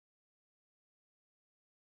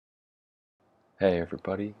Hey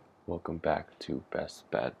everybody, welcome back to Best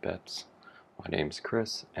Bad Bets. My name's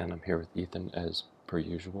Chris and I'm here with Ethan as per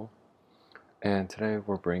usual. And today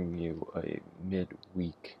we're bringing you a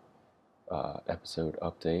mid-week episode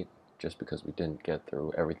update just because we didn't get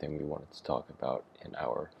through everything we wanted to talk about in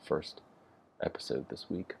our first episode this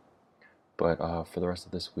week. But for the rest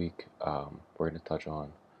of this week, we're going to touch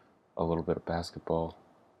on a little bit of basketball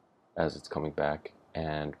as it's coming back,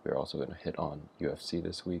 and we're also going to hit on UFC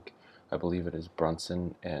this week. I believe it is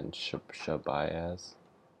Brunson and Shabayaz,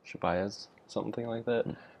 something like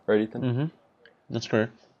that. Right, Ethan? Mm-hmm. That's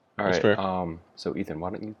correct. All That's right. fair. So Ethan, why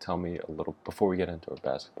don't you tell me a little before we get into our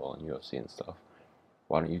basketball and UFC and stuff?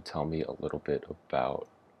 Why don't you tell me a little bit about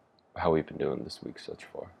how we've been doing this week so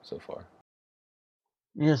far?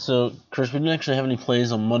 Yeah, so Chris, we didn't actually have any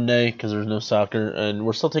plays on Monday because there's no soccer, and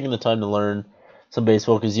we're still taking the time to learn some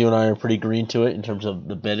baseball because you and I are pretty green to it in terms of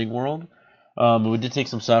the betting world. But we did take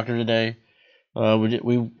some soccer today.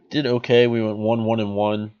 We did okay. We went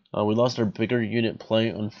 1-1-1. We lost our bigger unit play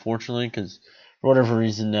unfortunately because for whatever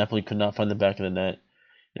reason Napoli could not find the back of the net.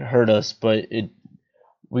 It hurt us, but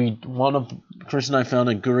we wound up. Chris and I found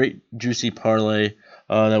a great juicy parlay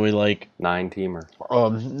that we like. 9-teamer.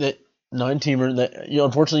 That 9-teamer that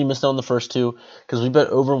unfortunately missed out on the first two because we bet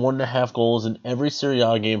over 1.5 goals in every Serie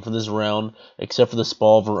A game for this round except for the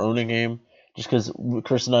Spal Verona game. Just because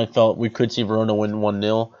Chris and I felt we could see Verona win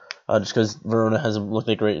 1-0, just because Verona hasn't looked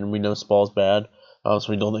that great and we know Spal's bad, so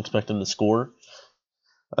we don't expect them to score.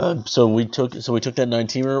 So we took that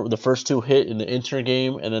 9-teamer. The first two hit in the Inter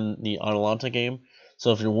game and then the Atalanta game.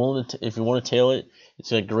 So if you're willing to, if you want to tail it,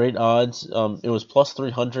 it's got great odds. It was plus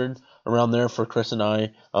 300 around there for Chris and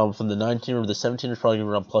I. From the 9-teamer, the 17 is probably gonna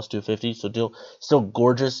be around plus 250. So still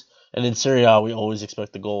gorgeous. And in Serie A, we always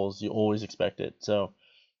expect the goals. You always expect it. So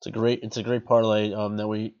it's a great parlay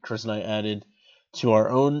that Chris and I added to our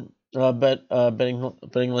own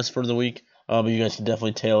betting list for the week. But you guys can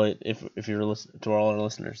definitely tail it if you're listening to all our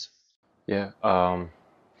listeners. Yeah.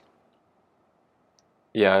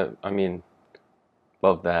 Yeah. I mean,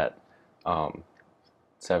 love that.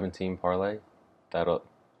 17 parlay.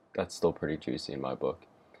 That's still pretty juicy in my book.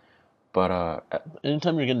 But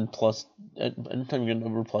Anytime you're getting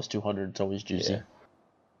over plus 200, it's always juicy. yeah,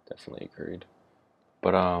 definitely agreed.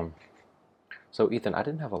 But so Ethan, I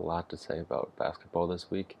didn't have a lot to say about basketball this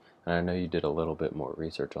week, and I know you did a little bit more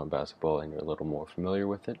research on basketball and you're a little more familiar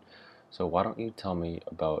with it. So why don't you tell me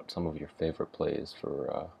about some of your favorite plays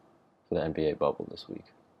for the NBA bubble this week?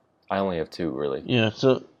 I only have two, really. Yeah.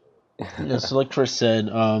 So like Chris said,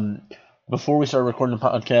 before we started recording the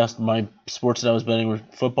podcast, my sports that I was betting were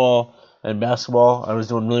football and basketball. I was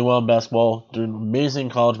doing really well in basketball, doing amazing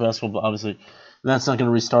college basketball, but obviously that's not going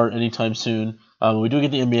to restart anytime soon. We do get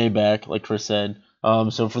the NBA back, like Chris said.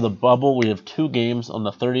 So for the bubble, we have two games on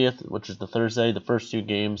the 30th, which is the Thursday. The first two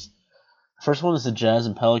games. First one is the Jazz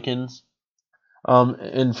and Pelicans.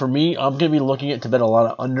 And for me, I'm going to be looking at to bet a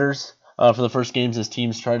lot of unders for the first games as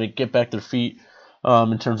teams try to get back their feet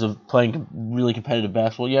in terms of playing really competitive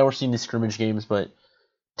basketball. Yeah, we're seeing these scrimmage games, but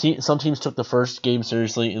some teams took the first game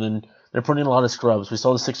seriously, and then they're putting in a lot of scrubs. We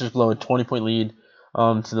saw the Sixers blow a 20-point lead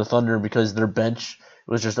to the Thunder because their bench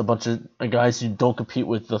was just a bunch of guys who don't compete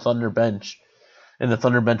with the Thunder bench, and the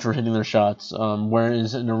Thunder bench were hitting their shots.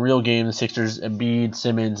 Whereas in a real game, the Sixers, Embiid,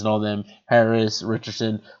 Simmons, and all them, Harris,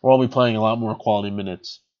 Richardson, will all be playing a lot more quality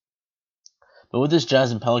minutes. But with this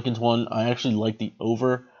Jazz and Pelicans one, I actually like the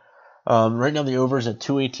over. Right now, the over is at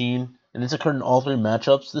 218, and it's occurred in all three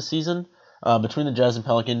matchups this season between the Jazz and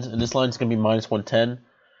Pelicans, and this line is going to be minus 110.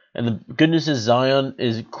 And the good news is Zion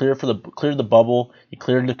is cleared the bubble. He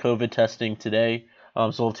cleared the COVID testing today,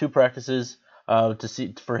 so we'll have two practices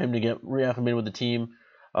for him to get reacclimated with the team.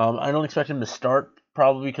 I don't expect him to start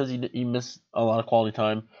probably because he missed a lot of quality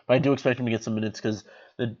time, but I do expect him to get some minutes because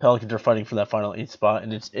the Pelicans are fighting for that final 8 spot,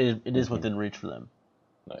 and it is within reach for them.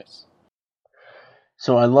 Nice.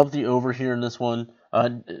 So I love the over here in this one,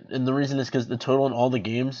 and the reason is because the total in all the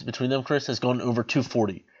games between them, Chris, has gone over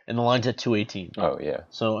 240, and the line's at 218. Oh yeah.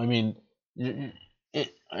 So I mean,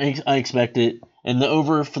 I expect it, and the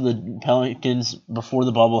over for the Pelicans before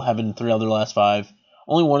the bubble having 3 out of their last 5.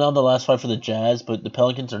 Only 1 out of the last 5 for the Jazz, but the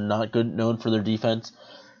Pelicans are not known for their defense.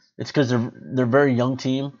 It's because they're a very young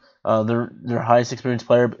team. Their highest experienced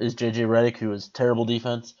player is J.J. Redick, who has terrible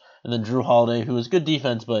defense, and then Drew Holiday, who has good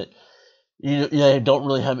defense, but don't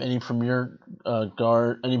really have any premier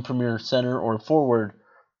guard, any premier center or forward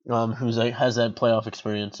who's has that playoff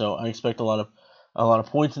experience. So I expect a lot of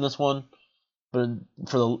points in this one. But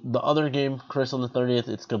for the other game, Chris, on the 30th,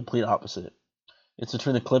 it's complete opposite. It's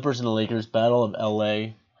between the Clippers and the Lakers, Battle of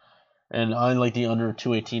LA, and I like the under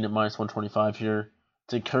 218 at minus 125 here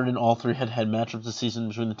It's occurred in all three head-to-head matchups this season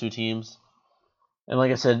between the two teams. And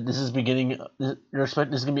like I said, this is beginning. This is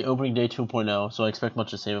going to be opening day 2.0, so I expect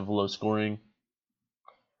much the same of low scoring.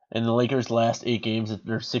 And the Lakers' last 8 games,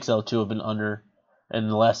 their 6 out of 2 have been under, and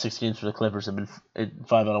the last 6 games for the Clippers have been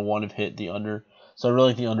 5 out of 1 have hit the under. So I really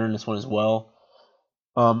like the under in this one as well.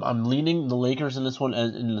 I'm leaning the Lakers in this one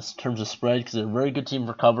in terms of spread because they're a very good team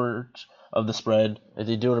for coverage of the spread. And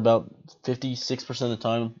they do it about 56% of the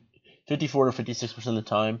time, 54 to 56% of the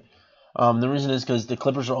time. The reason is because the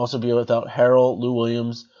Clippers will also be without Harrell, Lou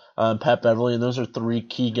Williams, Pat Beverly, and those are 3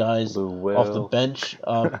 key guys off the bench.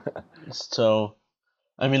 So,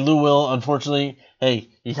 I mean, Lou Will, unfortunately, hey,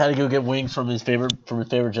 he had to go get wings from his favorite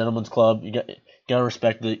gentleman's club. You gotta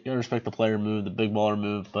respect the player move, the big baller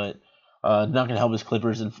move, but not gonna help his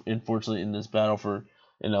Clippers, unfortunately, in this battle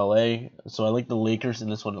in LA. So I like the Lakers in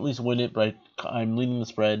this one, at least win it, but I'm leading the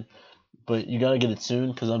spread. But you gotta get it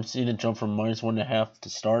soon because I'm seeing it jump from -1.5 to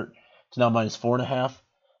start to now -4.5.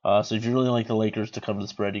 So if you really like the Lakers to cover the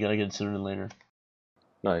spread, you gotta get it sooner than later.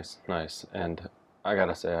 Nice. And I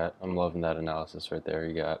gotta say, I'm loving that analysis right there.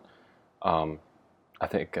 You got, I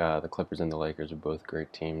think the Clippers and the Lakers are both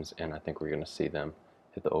great teams, and I think we're gonna see them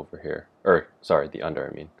hit the over here, or sorry, the under.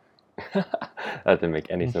 I mean, that didn't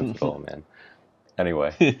make any sense at all, man.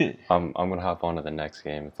 Anyway, I'm gonna hop on to the next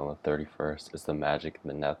game. It's on the 31st. It's the Magic and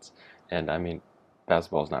the Nets, and I mean,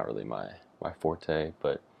 basketball is not really my forte,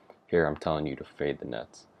 but here I'm telling you to fade the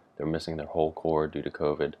Nets. They're missing their whole core due to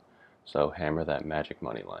COVID, so hammer that Magic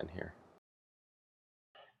money line here.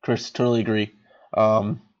 Chris, totally agree.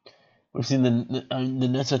 We've seen the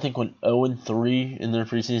Nets. I think went 0-3 in their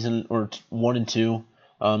preseason, or 1-2,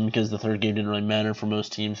 because the third game didn't really matter for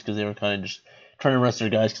most teams because they were kind of just trying to rest their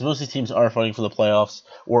guys. Because most of these teams are fighting for the playoffs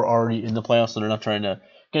or already in the playoffs, so they're not trying to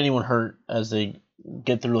get anyone hurt as they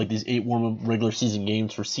get through like these 8 warm-up regular season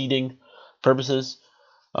games for seeding purposes.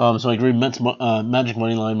 So I agree. Magic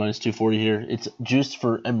money line -240 here. It's juiced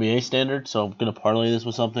for NBA standards, so I'm gonna parlay this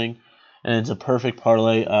with something, and it's a perfect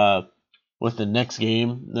parlay. With the next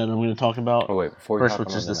game that I'm going to talk about. Oh wait, before you first, hop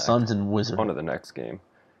which on is the the Suns and Wizards. On to the next game.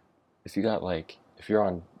 If you're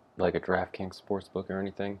on like a DraftKings sportsbook or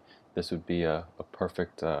anything, this would be a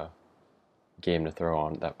perfect game to throw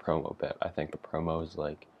on that promo bet. I think the promo is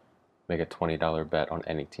like make a $20 bet on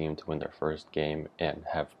any team to win their first game and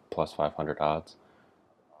have plus 500 odds.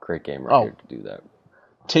 Great game right here to do that.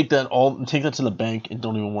 Take that to the bank and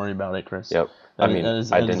don't even worry about it, Chris. Yep. I didn't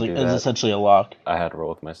do that. It's essentially a lock. I had to roll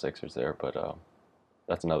with my Sixers there, but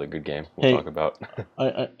that's another good game we'll talk about.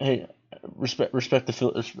 Respect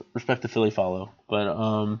the Philly follow.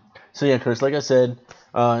 But so yeah, Chris, like I said,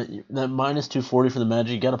 that -240 for the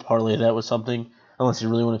Magic, you got to parlay that with something, unless you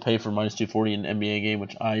really want to pay for -240 in an NBA game,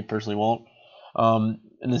 which I personally won't. And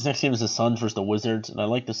this next game is the Suns versus the Wizards, and I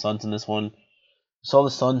like the Suns in this one. Saw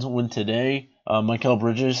the Suns win today. Mikal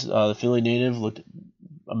Bridges, the Philly native, looked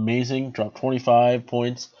amazing. Dropped 25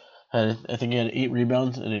 points. I think he had 8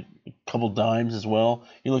 rebounds and a couple dimes as well.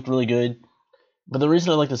 He looked really good. But the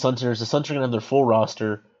reason I like the Suns here is the Suns are going to have their full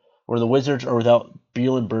roster, where the Wizards are without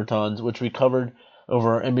Beal and Bertans, which we covered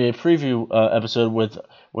over our NBA preview episode with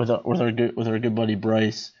our good buddy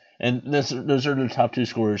Bryce. And those are the top 2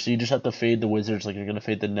 scorers. So you just have to fade the Wizards like you're going to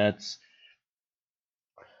fade the Nets.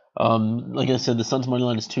 Like I said, the Suns money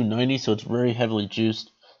line is 290, so it's very heavily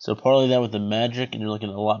juiced. So parlay that with the Magic, and you're looking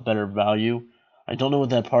at a lot better value. I don't know what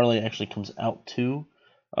that parlay actually comes out to,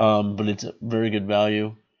 but it's a very good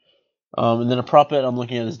value. And then a prop bet I'm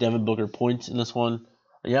looking at is Devin Booker points in this one.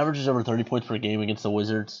 He averages over 30 points per game against the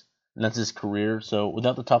Wizards, and that's his career. So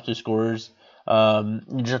without the top 2 scorers,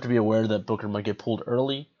 you just have to be aware that Booker might get pulled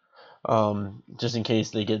early, just in case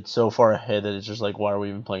they get so far ahead that it's just like, why are we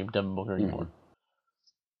even playing Devin Booker anymore?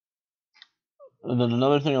 And then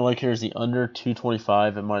another thing I like here is the under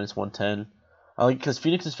 225 at -110. I like because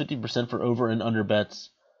Phoenix is 50% for over and under bets.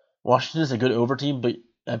 Washington is a good over team, but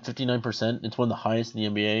at 59%, it's one of the highest in the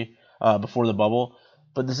NBA before the bubble.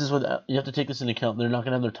 But this is what you have to take this into account. They're not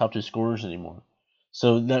going to have their top 2 scorers anymore,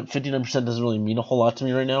 so that 59% doesn't really mean a whole lot to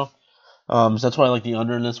me right now. So that's why I like the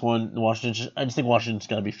under in this one. I just think Washington's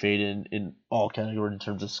got to be faded in all categories in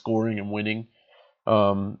terms of scoring and winning.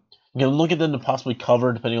 You can look at them to possibly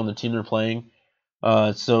cover depending on the team they're playing.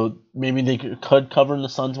 So maybe they could cover in the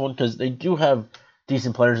Suns one because they do have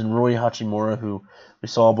decent players in Rui Hachimura, who we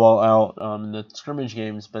saw ball out in the scrimmage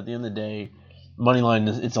games. But at the end of the day, money line,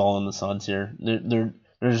 it's all in the Suns here. They're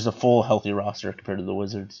just a full healthy roster compared to the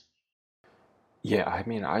Wizards. Yeah, I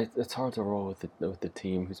mean, it's hard to roll with the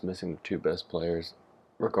team who's missing the 2 best players,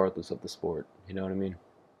 regardless of the sport. You know what I mean?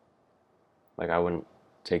 Like, I wouldn't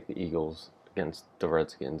take the Eagles against the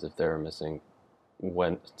Redskins if they were missing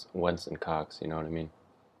Wentz and Cox. You know what I mean?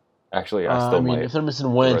 Actually, I I still mean, might. if they're missing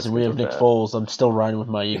The Wentz and we Redskins are have Nick bad. Foles, I'm still riding with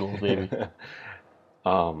my Eagles, baby.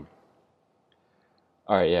 All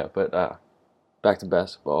right, yeah, but back to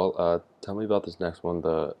basketball. Tell me about this next one,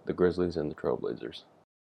 the Grizzlies and the Trailblazers.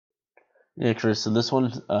 Yeah, Chris. So this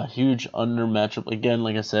one's a huge under matchup. Again,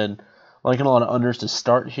 like I said, liking a lot of unders to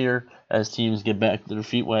start here as teams get back to their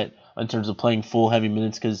feet wet in terms of playing full heavy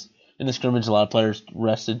minutes because in the scrimmage a lot of players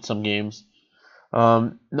rested some games.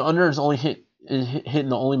 The under is only hitting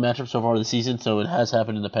the only matchup so far this season, so it has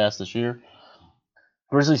happened in the past this year.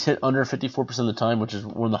 Grizzlies hit under 54% of the time, which is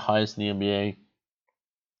one of the highest in the NBA.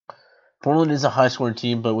 Portland is a high scoring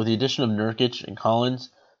team, but with the addition of Nurkic and Collins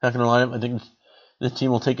back in the lineup, I think the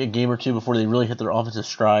team will take a game or two before they really hit their offensive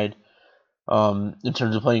stride in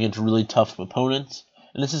terms of playing against really tough opponents.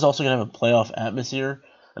 And this is also going to have a playoff atmosphere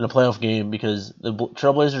and a playoff game because the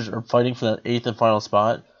Trailblazers are fighting for that eighth and final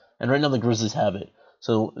spot, and right now the Grizzlies have it.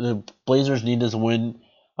 So the Blazers need this win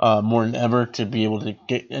more than ever to be able to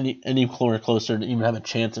get any closer to even have a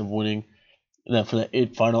chance of winning that for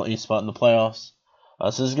the final eighth spot in the playoffs.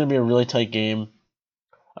 So this is going to be a really tight game.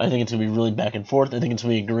 I think it's going to be really back and forth. I think it's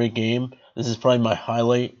going to be a great game. This is probably my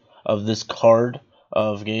highlight of this card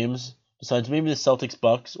of games. Besides maybe the Celtics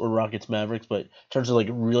Bucks or Rockets Mavericks, but in terms of like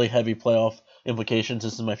really heavy playoff implications,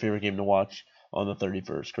 this is my favorite game to watch on the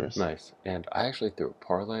 31st, Chris. Nice. And I actually threw a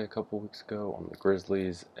parlay a couple weeks ago on the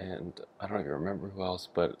Grizzlies, and I don't even remember who else,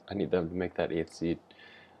 but I need them to make that eighth seed.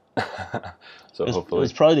 So It was hopefully,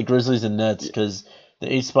 probably the Grizzlies and Nets yeah, because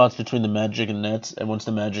the eight spots between the Magic and Nets, and once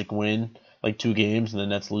the Magic win like two games and the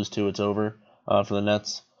Nets lose two, it's over for the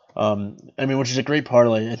Nets. I mean, which is a great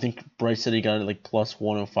parlay. I think Bryce said he got it like plus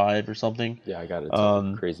 105 or something. yeah, I got it.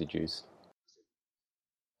 Um, Crazy juice.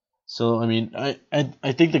 so I mean,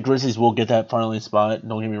 I think the Grizzlies will get that final eight spot.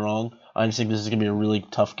 Don't get me wrong. I just think this is gonna be a really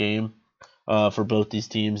tough game for both these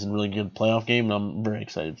teams and really good playoff game, and I'm very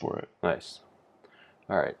excited for it. Nice.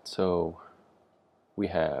 All right, so we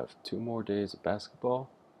have 2 more days of basketball.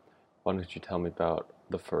 Why don't you tell me about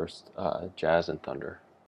the first, Jazz and Thunder?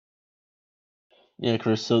 Yeah,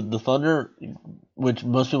 Chris. So the Thunder, which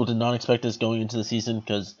most people did not expect us going into the season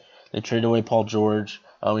because they traded away Paul George.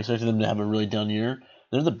 We expected them to have a really down year.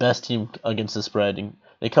 They're the best team against the spread. And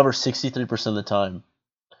they cover 63% of the time.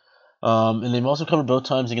 And they've also covered both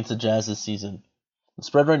times against the Jazz this season. The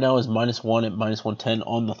spread right now is -1 at -110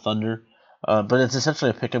 on the Thunder. But it's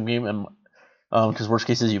essentially a pickup game, and because worst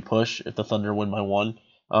case is you push if the Thunder win by one.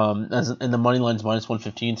 And the money line is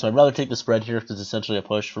 -115, so I'd rather take the spread here because it's essentially a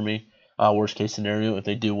push for me. Worst case scenario if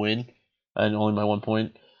they do win and only by 1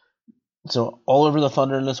 point. So all over the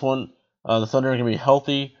Thunder in this one. The Thunder are going to be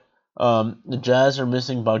healthy. The Jazz are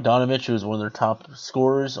missing Bogdanovich, who is one of their top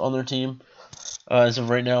scorers on their team as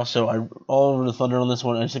of right now. So I all over the Thunder on this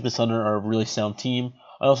one. I just think the Thunder are a really sound team.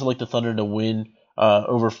 I also like the Thunder to win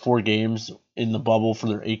over 4 games in the bubble for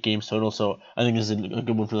their 8 games total. So I think this is a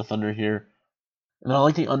good one for the Thunder here. And I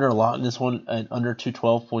like the under a lot in this one at under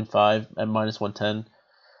 212.5 at -110.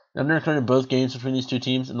 Under occurred both games between these two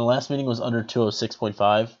teams, and the last meeting was under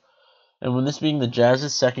 206.5. And when this being the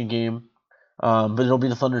Jazz's second game, but it'll be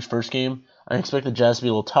the Thunder's first game, I expect the Jazz to be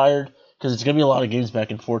a little tired because it's going to be a lot of games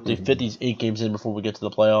back and forth. They fit these 8 games in before we get to the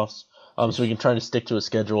playoffs, so we can try to stick to a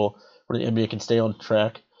schedule where the NBA can stay on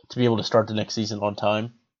track to be able to start the next season on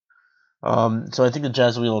time. So I think the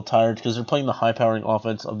Jazz will be a little tired because they're playing the high-powering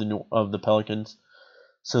offense of the Pelicans.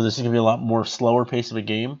 So this is going to be a lot more slower pace of a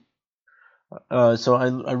game. So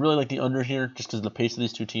I really like the under here just because of the pace of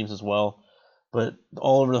these two teams as well. But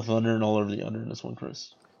all over the Thunder and all over the under in this one,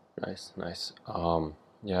 Chris. Nice, nice.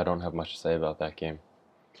 Yeah, I don't have much to say about that game.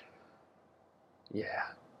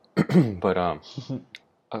 Yeah, but I'll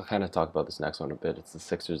kind of talk about this next one a bit. It's the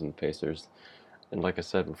Sixers and the Pacers, and like I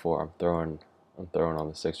said before, I'm throwing on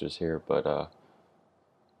the Sixers here, but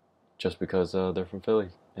just because they're from Philly,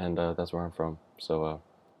 and that's where I'm from. So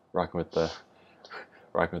rocking with the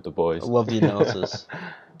rocking with the I boys. love the analysis.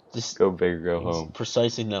 Just Go big or go home.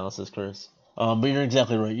 precise analysis, Chris. But you're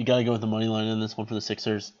exactly right. You got to go with the money line in this one for the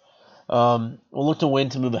Sixers. We'll look to win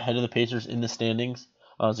to move ahead of the Pacers in the standings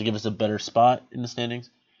to give us a better spot in the standings.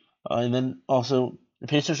 And then also the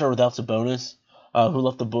Pacers are without Sabonis, who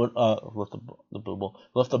left the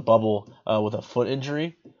bubble with a foot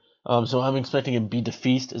injury. So I'm expecting him to be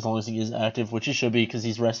defeased as long as he is active, which he should be because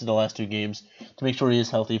he's rested the last 2 games to make sure he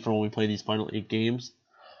is healthy for when we play these final 8 games.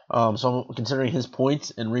 So I'm considering his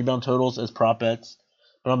points and rebound totals as prop bets,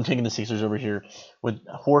 but I'm taking the Sixers over here with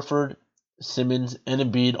Horford, Simmons, and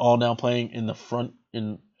Embiid all now playing in the front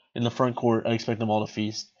court. I expect them all to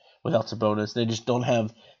feast without Sabonis. They just don't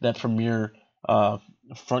have that premier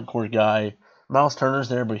front court guy. Miles Turner's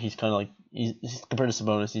there, but he's kind of like he's compared to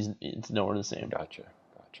Sabonis, it's nowhere the same. Gotcha,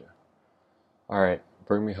 gotcha. All right,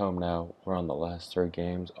 bring me home now. We're on the last three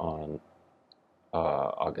games on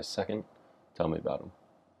August 2nd. Tell me about them.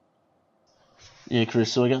 Yeah,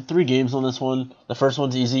 Chris. So I got 3 games on this one. The first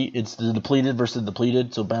one's easy. It's the depleted versus the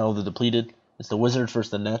depleted. So battle of the depleted. It's the Wizards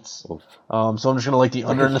versus the Nets. Oof. So I'm just gonna like the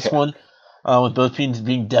under in this Yeah. one, with both teams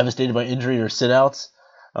being devastated by injury or sit-outs.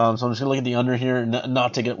 So I'm just gonna look at the under here and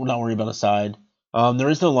not worry about a side. There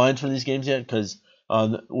is no lines for these games yet because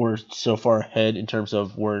we're so far ahead in terms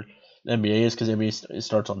of where the NBA is because the NBA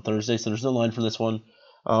starts on Thursday. So there's no line for this one.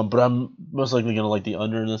 But I'm most likely gonna like the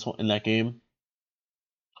under in this one in that game.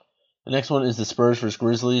 The next one is the Spurs versus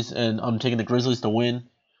Grizzlies, and I'm taking the Grizzlies to win.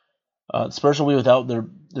 The Spurs will be without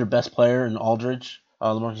their best player in Aldridge.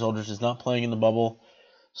 LaMarcus Aldridge is not playing in the bubble,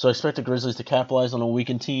 so I expect the Grizzlies to capitalize on a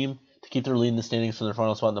weakened team to keep their lead in the standings for their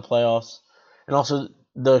final spot in the playoffs. And also,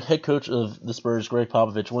 the head coach of the Spurs, Greg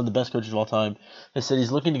Popovich, one of the best coaches of all time, has said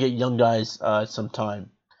he's looking to get young guys some time.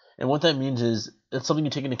 And what that means is it's something you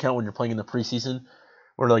take into account when you're playing in the preseason,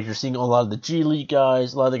 where like you're seeing a lot of the G League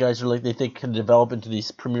guys, a lot of the guys who like they think can develop into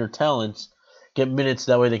these premier talents, get minutes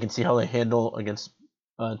that way they can see how they handle against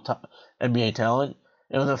NBA talent.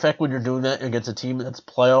 And the fact when you're doing that against a team that's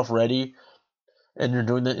playoff ready, and you're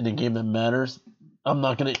doing that in a game that matters,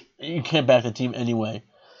 you can't back the team anyway.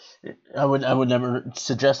 I would never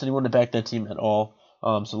suggest anyone to back that team at all.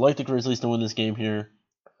 So like the Grizzlies to win this game here.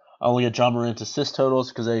 I'll look at John Morant's assist totals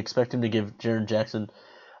because I expect him to give Jaren Jackson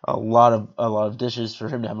a lot of dishes for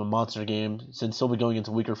him to have a monster game since he'll be going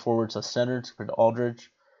into weaker forwards as centers compared to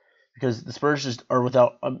Aldridge. Because the Spurs just are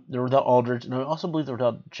they're without Aldridge, and I also believe they're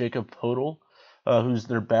without Jacob Poeltl, who's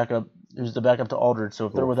the backup to Aldridge. So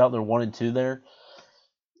if they're Oof. without their 1 and 2 there,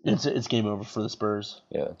 it's game over for the Spurs.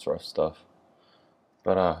 Yeah, that's rough stuff.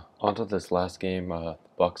 But on to this last game, the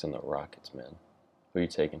Bucks and the Rockets, man. Who are you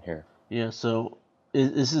taking here? Yeah, so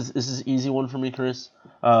this is an easy one for me, Chris.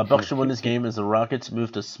 Bucks should win this game as the Rockets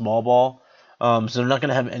move to small ball. So they're not going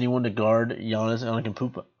to have anyone to guard Giannis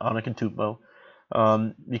Antetokounmpo,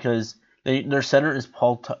 because their center is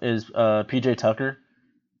PJ Tucker.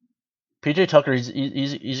 PJ Tucker,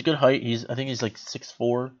 he's a good height. I think he's like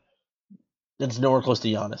 6'4". That's nowhere close to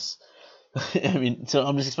Giannis. I mean, so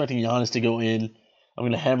I'm just expecting Giannis to go in. I'm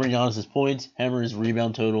going to hammer Giannis's points, hammer his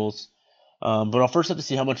rebound totals. But I'll first have to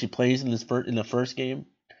see how much he plays in the first game,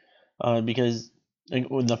 because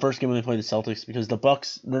in the first game when they play the Celtics, because the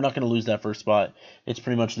Bucks, they're not going to lose that first spot. It's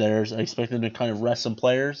pretty much theirs. I expect them to kind of rest some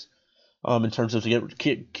players, in terms of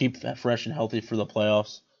to keep that fresh and healthy for the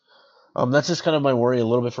playoffs. That's just kind of my worry a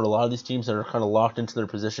little bit for a lot of these teams that are kind of locked into their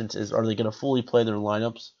positions. Is are they going to fully play their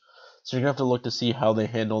lineups? So you're gonna have to look to see how they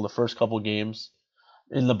handle the first couple games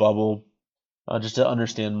in the bubble, just to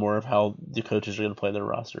understand more of how the coaches are going to play their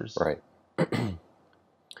rosters. Right.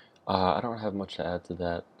 I don't have much to add to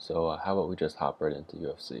that, so how about we just hop right into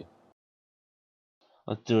UFC?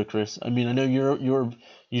 Let's do it, Chris. I mean, I know you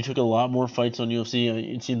took a lot more fights on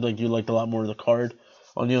UFC. It seemed like you liked a lot more of the card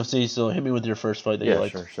on UFC. So hit me with your first fight that you Yeah,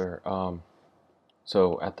 liked. sure.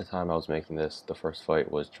 So at the time I was making this, the first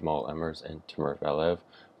fight was Jamal Emmers and Timur Valiev,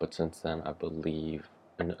 but since then I believe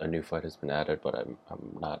a new fight has been added, but I'm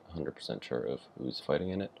not 100% sure of who's fighting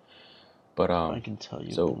in it. But I can tell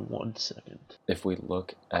you so in 1 second. if we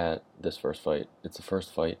look at this first fight, it's the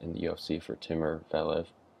first fight in the UFC for Timur Valiev.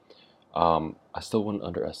 I still wouldn't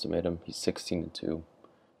underestimate him. He's 16-2.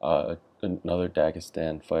 Another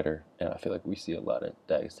Dagestan fighter, and I feel like we see a lot of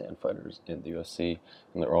Dagestan fighters in the UFC,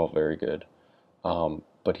 and they're all very good.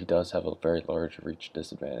 But he does have a very large reach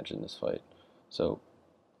disadvantage in this fight. So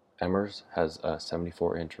Emmers has a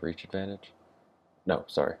 74-inch reach advantage. No,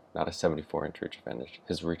 sorry, not a 74-inch reach advantage.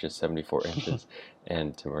 His reach is 74 inches,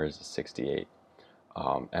 and Timur's is 68.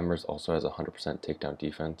 Emmers also has a 100% takedown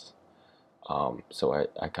defense. So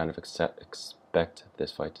I kind of expect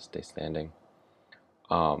this fight to stay standing.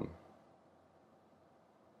 I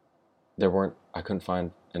couldn't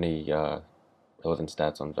find any relevant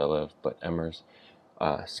stats on Valiev, but Emmers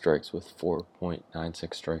strikes with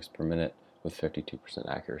 4.96 strikes per minute with 52%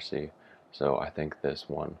 accuracy. So I think this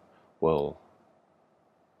one will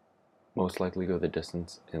most likely go the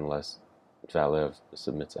distance unless Valiev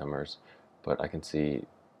submits Emmers. But I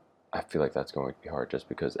feel like that's going to be hard just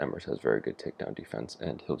because Emmers has very good takedown defense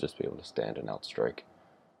and he'll just be able to stand and outstrike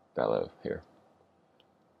Valiev here.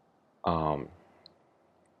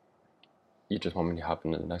 You just want me to hop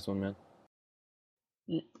into the next one, man?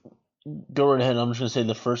 Go right ahead. I'm just gonna say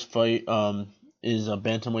the first fight is a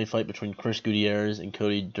bantamweight fight between Chris Gutierrez and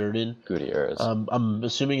Cody Durden. Gutierrez. I'm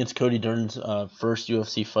assuming it's Cody Durden's first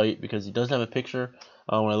UFC fight because he doesn't have a picture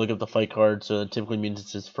when I look up the fight card, so that typically means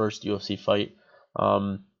it's his first UFC fight.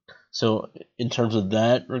 So in terms of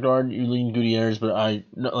that regard, you lean Gutierrez, but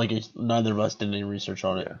neither of us did any research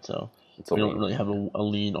on it, Yeah, so it's a we don't lean. really have a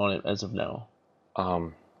lean on it as of now.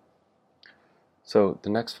 Um, so the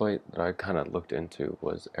next fight that I kind of looked into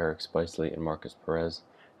was Eric Spicely and Marcus Perez,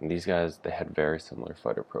 and these guys they had very similar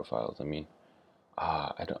fighter profiles. I mean,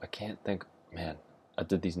 I can't think, man. I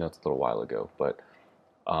did these notes a little while ago, but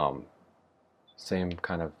um, same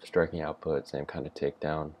kind of striking output, same kind of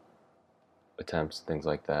takedown attempts, things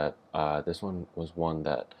like that. This one was one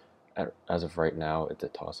that, as of right now, it's a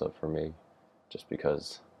toss up for me, just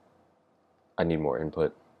because I need more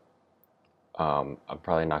input. I'm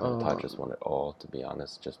probably not going to touch Uh, this one at all, to be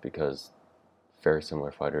honest, just because very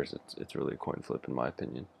similar fighters. It's really a coin flip in my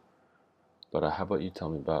opinion. But how about you tell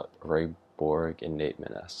me about Ray Borg and Nate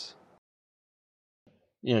Maness?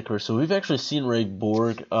 yeah, Chris. So we've actually seen Ray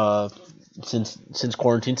Borg since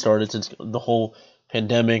quarantine started, since the whole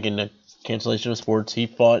pandemic and the cancellation of sports. He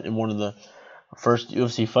fought in one of the first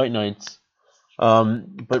UFC fight nights.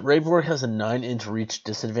 But Ray Borg has a 9-inch reach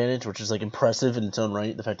disadvantage, which is like impressive in its own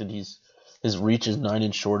right. The fact that his reach is 9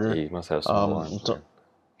 inch shorter. He must have small arms, So, man.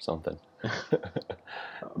 Something.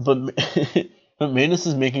 but but Manus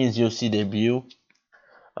is making his UFC debut.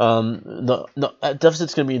 The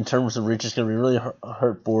deficit's going to be in terms of reach. It's going to be really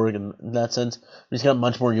hurt Borg in that sense. But he's got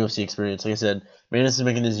much more UFC experience. Like I said, Manus is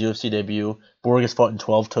making his UFC debut. Borg has fought in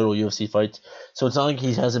 12 total UFC fights. So it's not like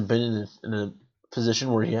he hasn't been in a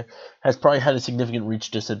position where he has probably had a significant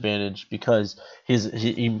reach disadvantage because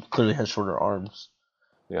he clearly has shorter arms.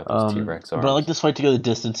 You got those T-Rex But I like arms. this fight to go the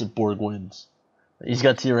distance if Borg wins. He's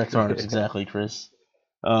got T-Rex arms, exactly, Chris.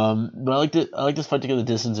 But I like this fight to go the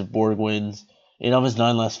distance if Borg wins. 8 of his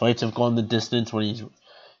 9 last fights have gone the distance when he's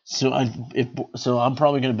I'm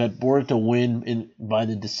probably gonna bet Borg to win by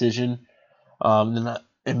the decision.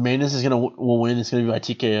 If Manus is will win, it's gonna be by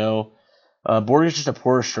TKO. Borg is just a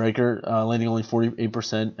poor striker, landing only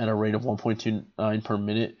 48% at a rate of 1.29 per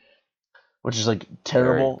minute, which is like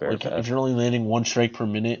Very, terrible. very Like if bad. you're only landing one strike per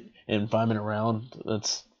minute in 5 minute round,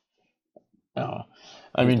 that's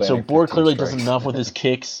I He's mean, so landing Borg 15 clearly does strikes. enough with his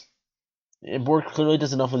kicks. And Borg clearly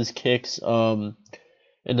does enough with his kicks.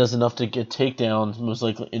 And does enough to get takedowns most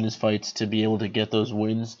likely in his fights to be able to get those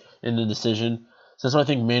wins in the decision. So that's why I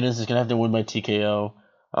think Manus is gonna have to win by TKO.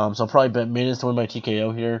 So I'll probably bet Manus to win by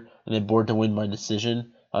TKO here, and then Borg to win by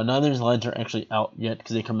decision. None of these lines are actually out yet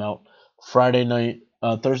because they come out Friday night,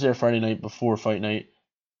 Thursday or Friday night before fight night.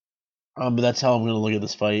 But that's how I'm gonna look at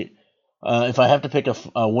this fight. If I have to pick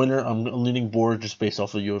a winner, I'm leaning Borg just based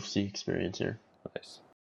off of UFC experience here. Nice.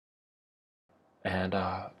 And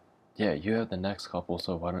yeah, you have the next couple,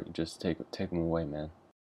 so why don't you just take them away, man?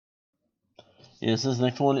 Yes, this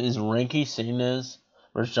next one is Ranky Sainez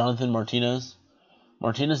versus Jonathan Martinez.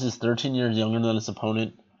 Martinez is 13 years younger than his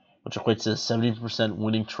opponent, which equates to a 70%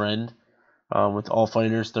 winning trend with all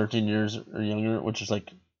fighters 13 years or younger, which is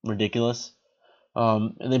like ridiculous.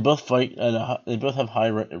 And they both fight they both have high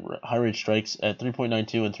rate strikes at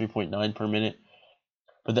 3.92 and 3.9 per minute.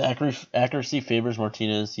 But the accuracy favors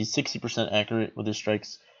Martinez. He's 60% accurate with his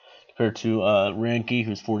strikes compared to Ranky,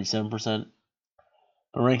 who's 47%.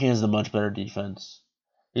 But Ranky has the much better defense.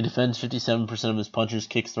 He defends 57% of his punches,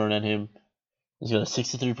 kicks thrown at him. He's got a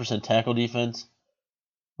 63% tackle defense.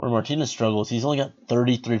 Where Martinez struggles, he's only got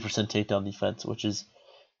 33% takedown defense, which is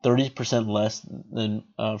 30% less than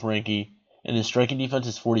Frankie, and his striking defense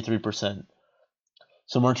is 43%.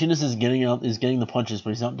 So Martinez is getting the punches, but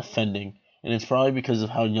he's not defending, and it's probably because of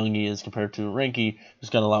how young he is compared to Ranky, who's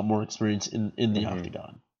got a lot more experience in the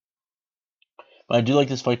octagon. But I do like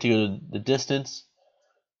this fight to go the distance.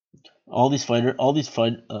 All the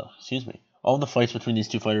fights between these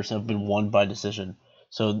two fighters have been won by decision.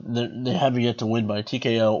 So they haven't yet to win by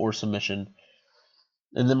TKO or submission.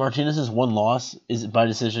 And then Martinez's one loss is by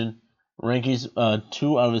decision. Ranky's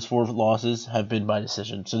 2 out of his 4 losses have been by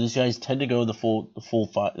decision. So these guys tend to go the full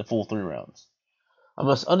 3 rounds. I'm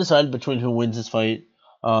undecided between who wins this fight.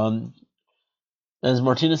 As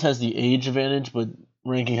Martinez has the age advantage, but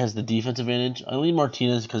Ranky has the defense advantage. I lean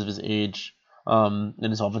Martinez because of his age and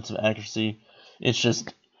his offensive accuracy. It's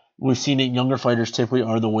just we've seen it. Younger fighters typically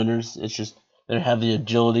are the winners. It's just they have the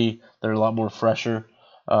agility. They're a lot more fresher.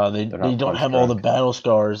 They're They not don't punch have all the drunk. battle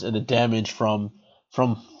scars and the damage from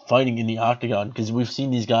fighting in the octagon because we've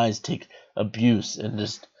seen these guys take abuse and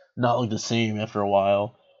just not look the same after a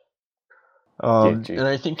while. Yeah, gee. And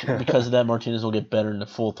I think because of that, Martinez will get better in the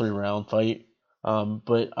full 3 round fight.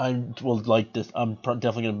 But I will like this. I'm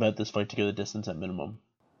definitely gonna bet this fight to go the distance at minimum.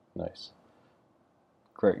 Nice.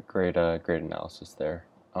 Great analysis there.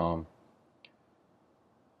 Um,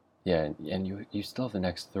 yeah, and you still have the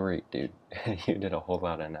next three, dude. You did a whole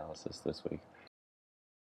lot of analysis this week.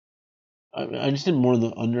 I just did more of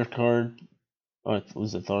the undercard. Oh, at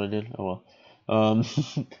least I thought I did. Oh well.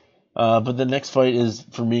 But the next fight is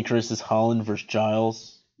for me, Chris, is Holland versus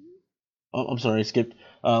Giles. Oh, I'm sorry, I skipped.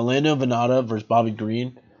 Lando Venata versus Bobby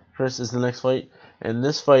Green. Chris is the next fight, and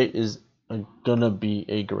this fight is gonna be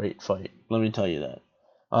a great fight. Let me tell you that.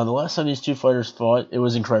 The last time these two fighters fought, it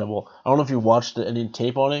was incredible. I don't know if you watched any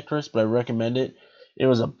tape on it, Chris, but I recommend it. It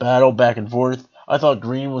was a battle back and forth. I thought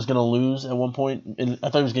Green was gonna lose at one point, and I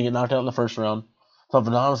thought he was gonna get knocked out in the first round. I thought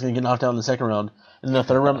Venata was gonna get knocked out in the second round. And in the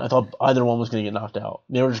third round, I thought either one was gonna get knocked out.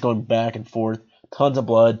 They were just going back and forth. Tons of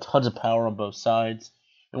blood, tons of power on both sides.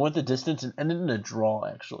 It went the distance and ended in a draw,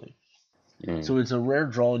 actually. So it's a rare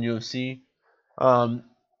draw in UFC.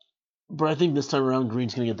 But I think this time around,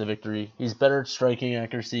 Green's going to get the victory. He's better at striking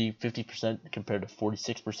accuracy, 50% compared to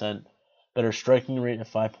 46%. Better striking rate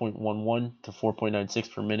at 5.11 to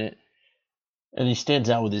 4.96 per minute. And he stands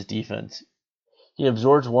out with his defense. He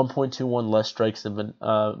absorbs 1.21 less strikes than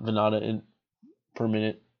Venata per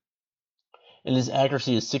minute. And his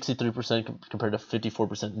accuracy is 63% compared to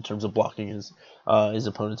 54% in terms of blocking his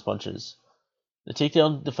opponent's punches. The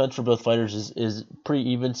takedown defense for both fighters is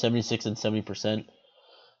pretty even, 76 and 70%.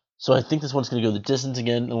 So I think this one's going to go the distance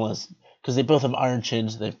again, because they both have iron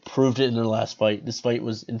chins. They've proved it in their last fight. This fight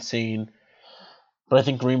was insane. But I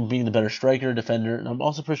think Green being the better striker, defender, and I'm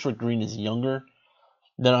also pretty sure Green is younger.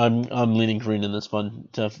 Then I'm leaning Green in this one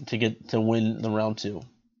to win the round 2.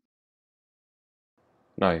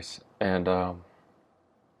 Nice. And I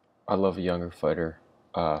love a younger fighter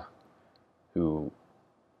who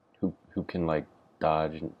can like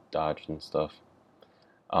dodge and stuff.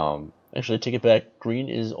 Actually, I take it back. Green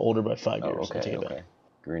is older by 5 years. Okay, I take it okay. back.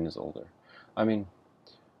 Green is older. I mean,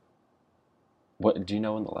 what do you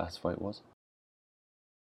know when the last fight was?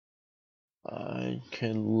 I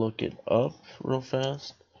can look it up real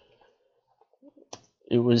fast.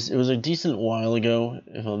 It was a decent while ago,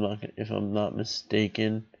 if I'm not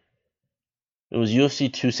mistaken. It was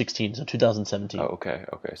UFC 216, so 2017. Oh, okay,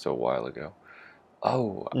 so a while ago.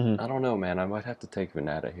 Oh, I don't know, man. I might have to take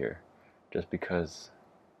Venata here, just because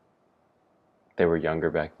they were younger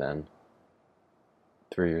back then.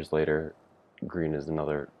 3 years later, Green is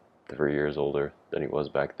another 3 years older than he was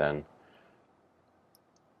back then.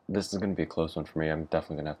 This is going to be a close one for me. I'm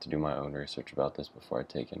definitely going to have to do my own research about this before I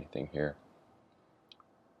take anything here.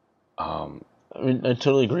 I mean, I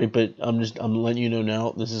totally agree, but I'm letting you know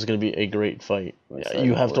now. This is going to be a great fight.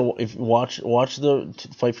 You have to watch the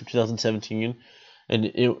fight from 2017, and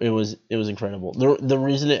it was incredible. The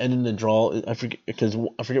reason it ended in a draw, I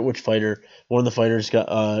forget which fighter. One of the fighters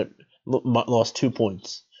got lost 2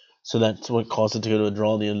 points, so that's what caused it to go to a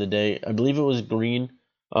draw at the end of the day. I believe it was Green.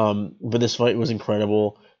 But this fight was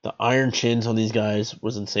incredible. The iron chins on these guys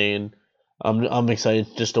was insane. I'm excited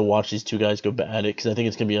just to watch these two guys go at it, because I think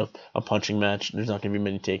it's going to be a punching match. There's not going to be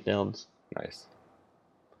many takedowns. Nice.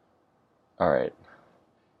 All right.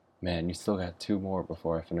 Man, you still got 2 more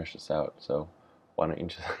before I finish this out, so why don't you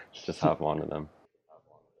just hop on to them?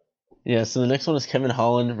 Yeah, so the next one is Kevin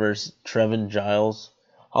Holland versus Trevin Giles.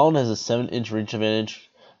 Holland has a 7-inch reach advantage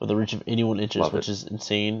with a reach of 81 inches, which is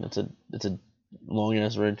insane. It's a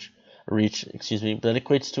long-ass reach, but that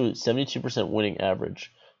equates to a 72% winning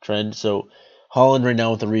average trend. So Holland right now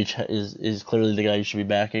with the reach is clearly the guy you should be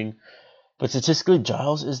backing. But statistically,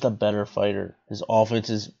 Giles is the better fighter. His offense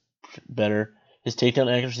is better. His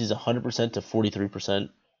takedown accuracy is 100% to 43%.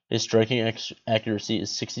 His striking accuracy is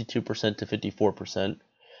 62% to 54%.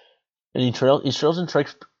 And he trails in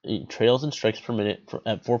strikes per minute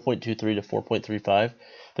at 4.23 to 4.35.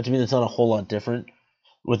 But to me, that's not a whole lot different.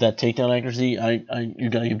 With that takedown accuracy, you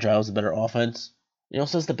gotta give Giles a better offense. He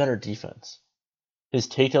also has the better defense. His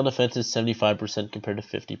takedown defense is 75% compared to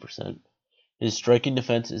 50%. His striking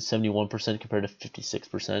defense is 71% compared to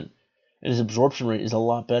 56%. And his absorption rate is a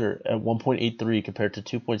lot better at 1.83 compared to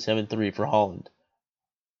 2.73 for Holland.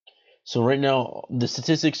 So right now,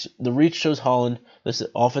 the reach shows Holland,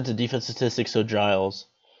 the offense and defense statistics show Giles.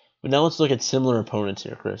 But now let's look at similar opponents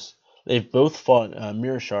here, Chris. They've both fought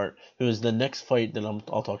Meerschaert, who is the next fight that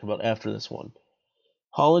I'll talk about after this one.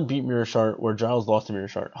 Holland beat Meerschaert, where Giles lost to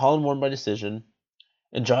Meerschaert. Holland won by decision,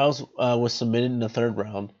 and Giles was submitted in the 3rd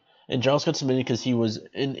round. And Giles got submitted because he was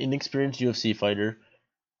an inexperienced UFC fighter,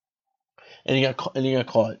 and he got caught.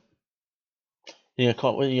 He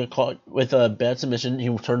got caught with a bad submission. He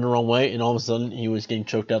turned the wrong way, and all of a sudden he was getting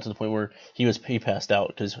choked out to the point where he passed out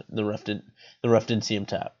because the ref didn't see him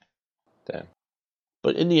tap. Damn.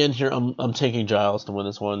 But in the end here, I'm taking Giles to win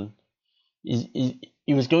this one. He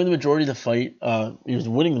was going the majority of the fight. He was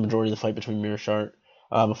winning the majority of the fight between Meerschaert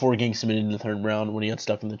before getting submitted in the 3rd round when he got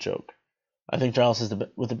stuck in the choke. I think Giles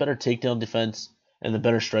with a better takedown defense and the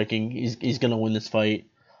better striking, he's going to win this fight.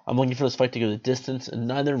 I'm looking for this fight to go the distance, and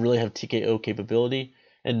neither really have TKO capability,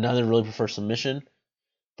 and neither really prefer submission.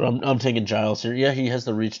 But I'm taking Giles here. Yeah, he has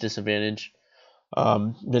the reach disadvantage. But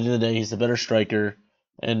at the end of the day, he's the better striker,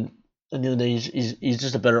 and at the end of the day, he's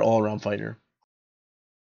just a better all around fighter.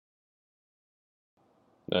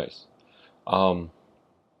 Nice.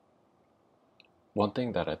 One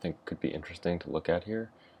thing that I think could be interesting to look at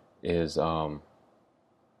here is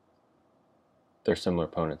they're similar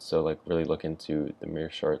opponents. So like really look into the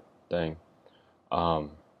Meerschaert thing,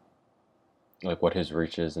 um, like what his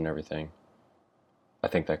reach is and everything. I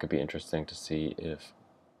think that could be interesting to see if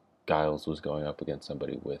Giles was going up against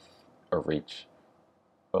somebody with a reach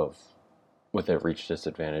of with a reach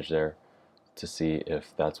disadvantage there, to see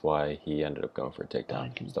if that's why he ended up going for a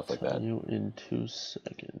takedown, stuff like that. You in 2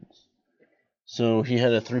 seconds. So he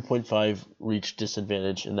had a 3.5 reach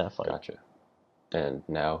disadvantage in that fight. Gotcha. And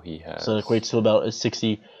now he has. So it equates to about a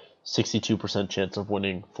 62% chance of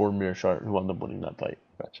winning for Meerschaert, who wound up winning that fight.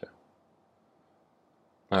 Gotcha.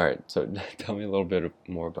 All right, so tell me a little bit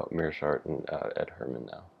more about Meerschaert and Ed Herman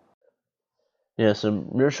now. Yeah, so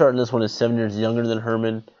Meerschaert in this one is 7 years younger than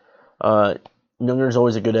Herman. Younger is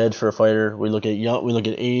always a good edge for a fighter. We look at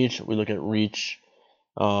age, we look at reach,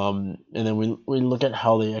 and then we look at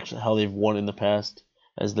how they've won in the past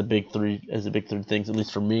as the big three things, at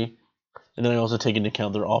least for me. And then I also take into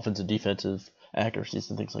account their offensive, defensive accuracies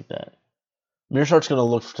and things like that. Meerschaert's going to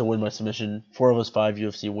look to win by submission. 4 of his 5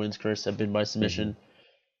 UFC wins, Chris, have been by submission. Mm-hmm.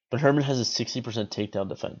 But Herman has a 60% takedown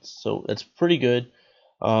defense, so that's pretty good.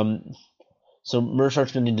 So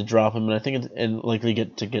Meerschaert's going to need to drop him, and I think and likely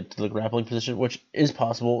get to the grappling position, which is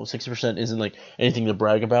possible. 60% isn't like anything to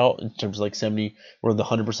brag about in terms of like 70 or the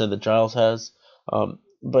 100% that Giles has.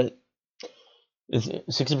 But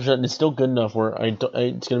 60% is still good enough where it's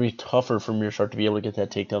going to be tougher for Meerschaert to be able to get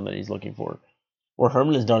that takedown that he's looking for. Where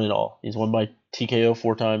Herman has done it all. He's won by TKO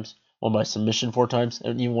 4 times, won by submission 4 times,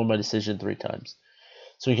 and even won by decision 3 times.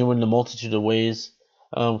 So he can win in a multitude of ways.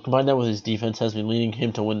 Combine that with his defense has been leading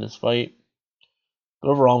him to win this fight. But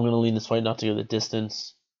overall, I'm going to lean this fight not to go the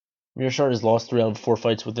distance. Meerschaert has lost 3 out of 4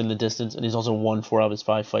 fights within the distance, and he's also won 4 out of his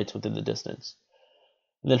 5 fights within the distance.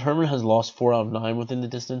 And then Herman has lost 4 out of 9 within the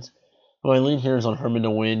distance. My lean here is on Herman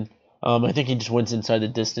to win. I think he just wins inside the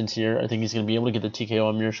distance here. I think he's going to be able to get the TKO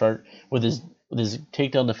on Meerschaert with his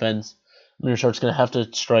takedown defense. Meerschaert's going to have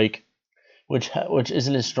to strike, which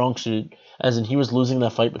isn't his strong suit. As in, he was losing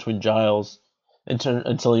that fight between Giles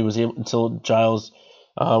until Giles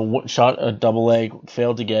shot a double leg,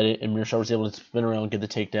 failed to get it, and Meerschaert was able to spin around, get the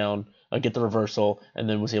takedown, get the reversal, and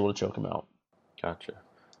then was able to choke him out. Gotcha.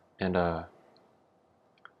 And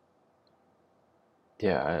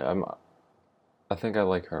yeah, I think I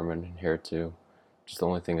like Herman in here too. Just the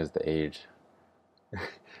only thing is the age.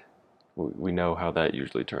 We know how that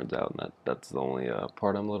usually turns out, and that's the only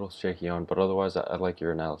part I'm a little shaky on. But otherwise, I like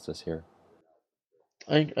your analysis here.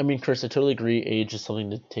 I mean, Chris, I totally agree. Age is something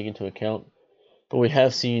to take into account. But we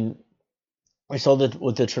have seen, I saw that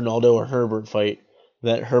with the Trinaldo or Herbert fight,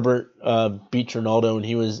 that Herbert beat Trinaldo, and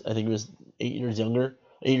I think he was 8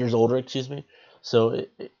 years older, excuse me. So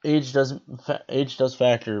age does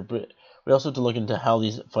factor, but we also have to look into how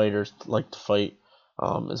these fighters like to fight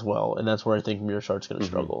as well, and that's where I think Meerschaert's going to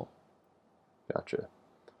struggle. Gotcha.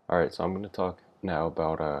 All right, so I'm going to talk now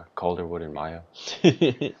about Calderwood and Maia.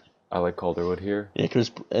 I like Calderwood here. Yeah,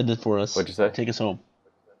 Chris, end it for us. What'd you say? Take us home.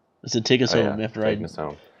 I said take us home after I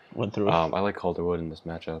went through it. I like Calderwood in this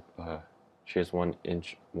matchup. She has 1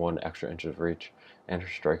 extra inch of reach, and her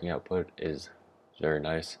striking output is very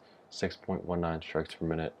nice. 6.19 strikes per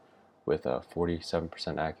minute with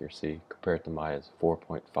 47% accuracy compared to Maia's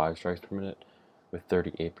 4.5 strikes per minute with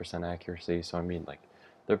 38% accuracy. So I mean, like,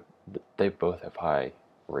 they both have high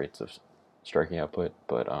rates of striking output,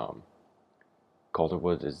 but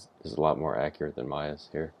Calderwood is a lot more accurate than Maia's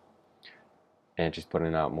here, and she's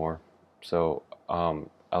putting out more. So I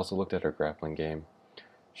also looked at her grappling game.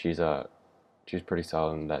 She's pretty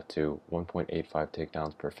solid in that too. 1.85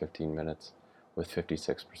 takedowns per 15 minutes with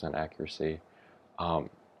 56% accuracy. And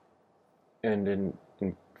in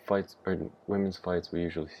fights, or in women's fights, we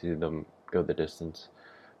usually see them go the distance.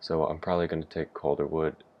 So I'm probably going to take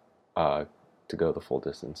Calderwood to go the full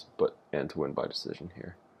distance, and to win by decision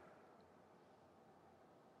here.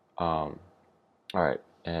 All right,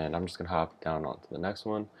 and I'm just going to hop down onto the next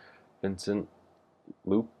one. Vincent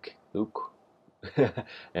Luke,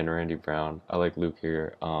 and Randy Brown. I like Luke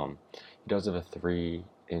here. He does have a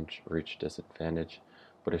 3-inch reach disadvantage,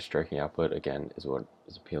 but his striking output, again, is what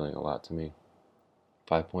is appealing a lot to me.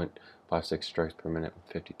 5.56 strikes per minute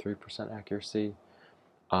with 53% accuracy.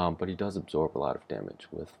 but he does absorb a lot of damage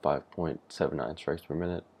with 5.79 strikes per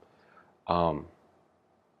minute. Um,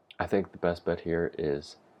 I think the best bet here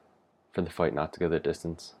is for the fight not to go the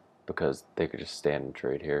distance because they could just stand and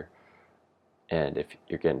trade here. And if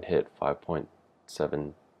you're getting hit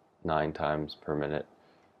 5.79 times per minute,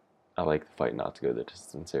 I like the fight not to go the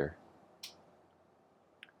distance here.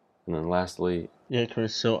 And then lastly, Yeah,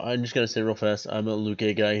 Chris. So I just gotta say real fast, I'm a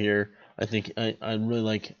Luque guy here. I think I really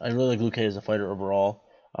like Luque as a fighter overall.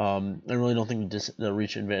 I really don't think the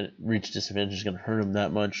reach disadvantage is gonna hurt him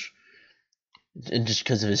that much, and just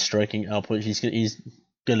because of his striking output, he's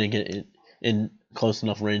gonna get it in close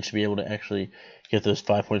enough range to be able to actually get those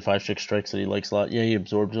 5.56 strikes that he likes a lot. Yeah, he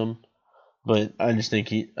absorbs them, but I just think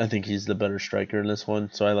he's the better striker in this one.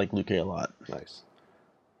 So I like Luque a lot. nice.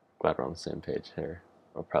 Glad we're on the same page here.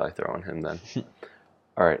 I'll probably throw on him then.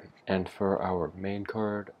 All right, and for our main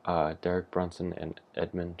card, Derek Brunson and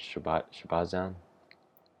Edmund Shabazian.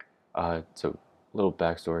 So, little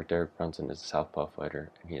backstory: Derek Brunson is a southpaw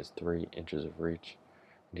fighter, and he has 3 inches of reach,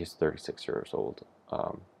 and he's 36 years old.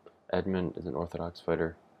 Edmund is an orthodox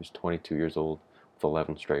fighter who's 22 years old with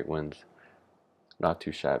 11 straight wins. Not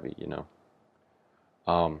too shabby, you know.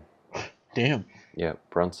 Damn. Yeah,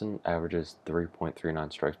 Brunson averages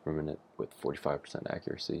 3.39 strikes per minute with 45%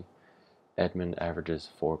 accuracy. Edmund averages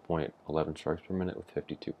 4.11 strikes per minute with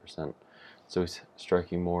 52%. So he's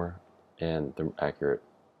striking more and they're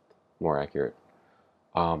more accurate.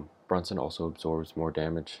 Brunson also absorbs more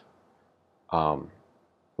damage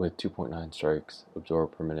with 2.9 strikes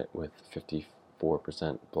absorbed per minute with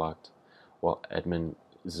 54% blocked, while Edmund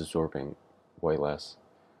is absorbing way less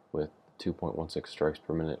with 2.16 strikes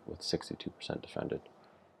per minute with 62% defended.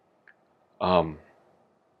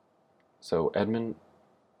 So Edmund,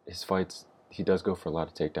 his fights, he does go for a lot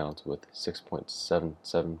of takedowns with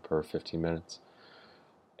 6.77 per 15 minutes.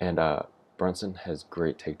 And Brunson has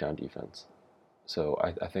great takedown defense. So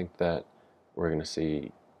I think that we're going to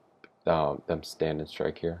see them stand and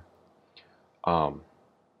strike here.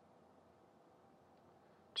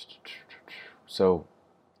 So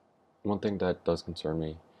one thing that does concern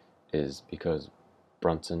me is because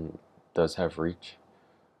Brunson does have reach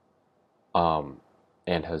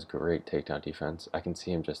and has great takedown defense, I can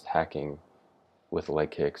see him just hacking with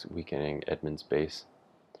leg kicks, weakening Edmund's base.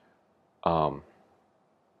 But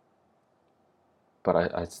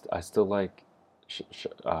I still like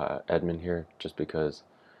Edmund here just because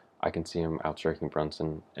I can see him outstriking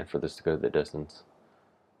Brunson, and for this to go the distance.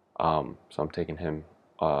 So I'm taking him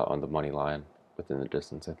on the money line within the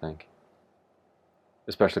distance, I think.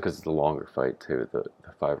 Especially because it's a longer fight, too. The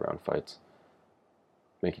 5-round fights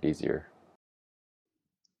make it easier.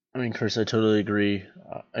 I mean, Chris, I totally agree.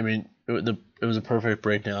 I mean, it was a perfect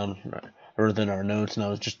breakdown rather than our notes, and I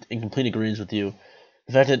was just in complete agreement with you.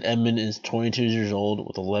 The fact that Edmund is 22 years old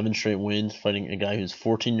with 11 straight wins, fighting a guy who's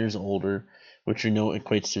 14 years older, which we know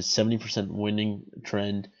equates to 70% winning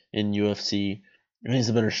trend in UFC, and he's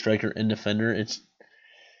a better striker and defender. It's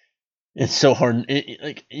so hard.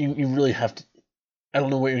 Like you really have to. I don't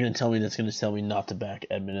know what you're going to tell me that's going to tell me not to back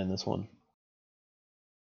Edmund in this one.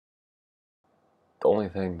 The only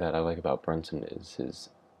thing that I like about Brunson is his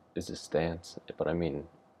stance. But I mean,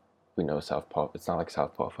 we know southpaw. It's not like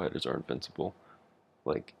southpaw fighters are invincible.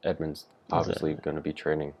 Like Edmund's obviously going to be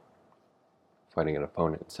fighting an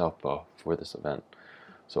opponent in southpaw for this event,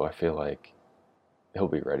 so I feel like he'll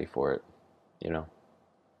be ready for it. You know.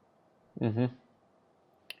 Mm-hmm.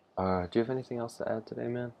 Do you have anything else to add today,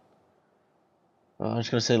 man? I'm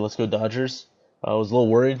just gonna say, let's go Dodgers. I was a little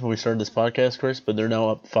worried when we started this podcast, Chris, but they're now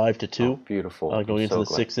up 5-2. Oh, beautiful. Going into the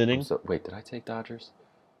 6th inning. Wait, did I take Dodgers?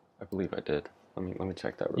 I believe I did. Let me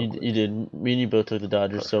check that real quick. You did. Me and you both took the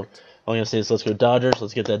Dodgers. Perfect. So all I'm gonna say is let's go Dodgers.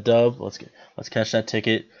 Let's get that dub. Let's catch that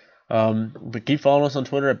ticket. But keep following us on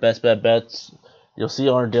Twitter at Best Bad Bets. You'll see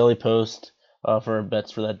our daily post for our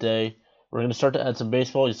bets for that day. We're gonna start to add some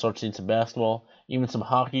baseball. You'll start seeing some basketball, even some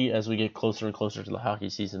hockey as we get closer and closer to the hockey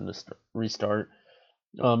season to restart.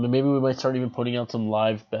 And maybe we might start even putting out some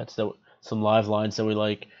live bets some live lines that we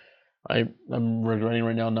like. I'm regretting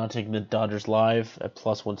right now not taking the Dodgers live at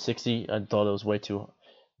plus 160. I thought it was way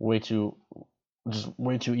too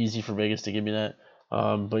easy for Vegas to give me that.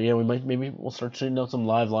 But yeah, maybe we'll start shooting out some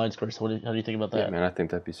live lines, Chris. How do you think about that? Yeah, man, I think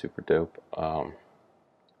that'd be super dope.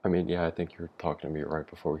 I mean, yeah, I think you were talking to me right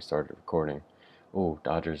before we started recording. Oh,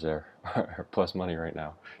 Dodgers are plus money right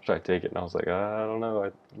now. Should I take it? And I was like, I don't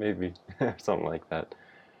know, maybe something like that.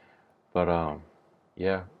 But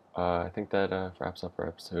yeah, I think that wraps up our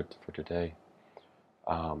episode for today.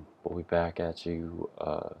 We'll be back at you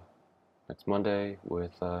next Monday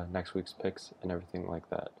with next week's picks and everything like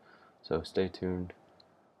that. So stay tuned.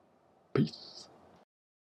 Peace.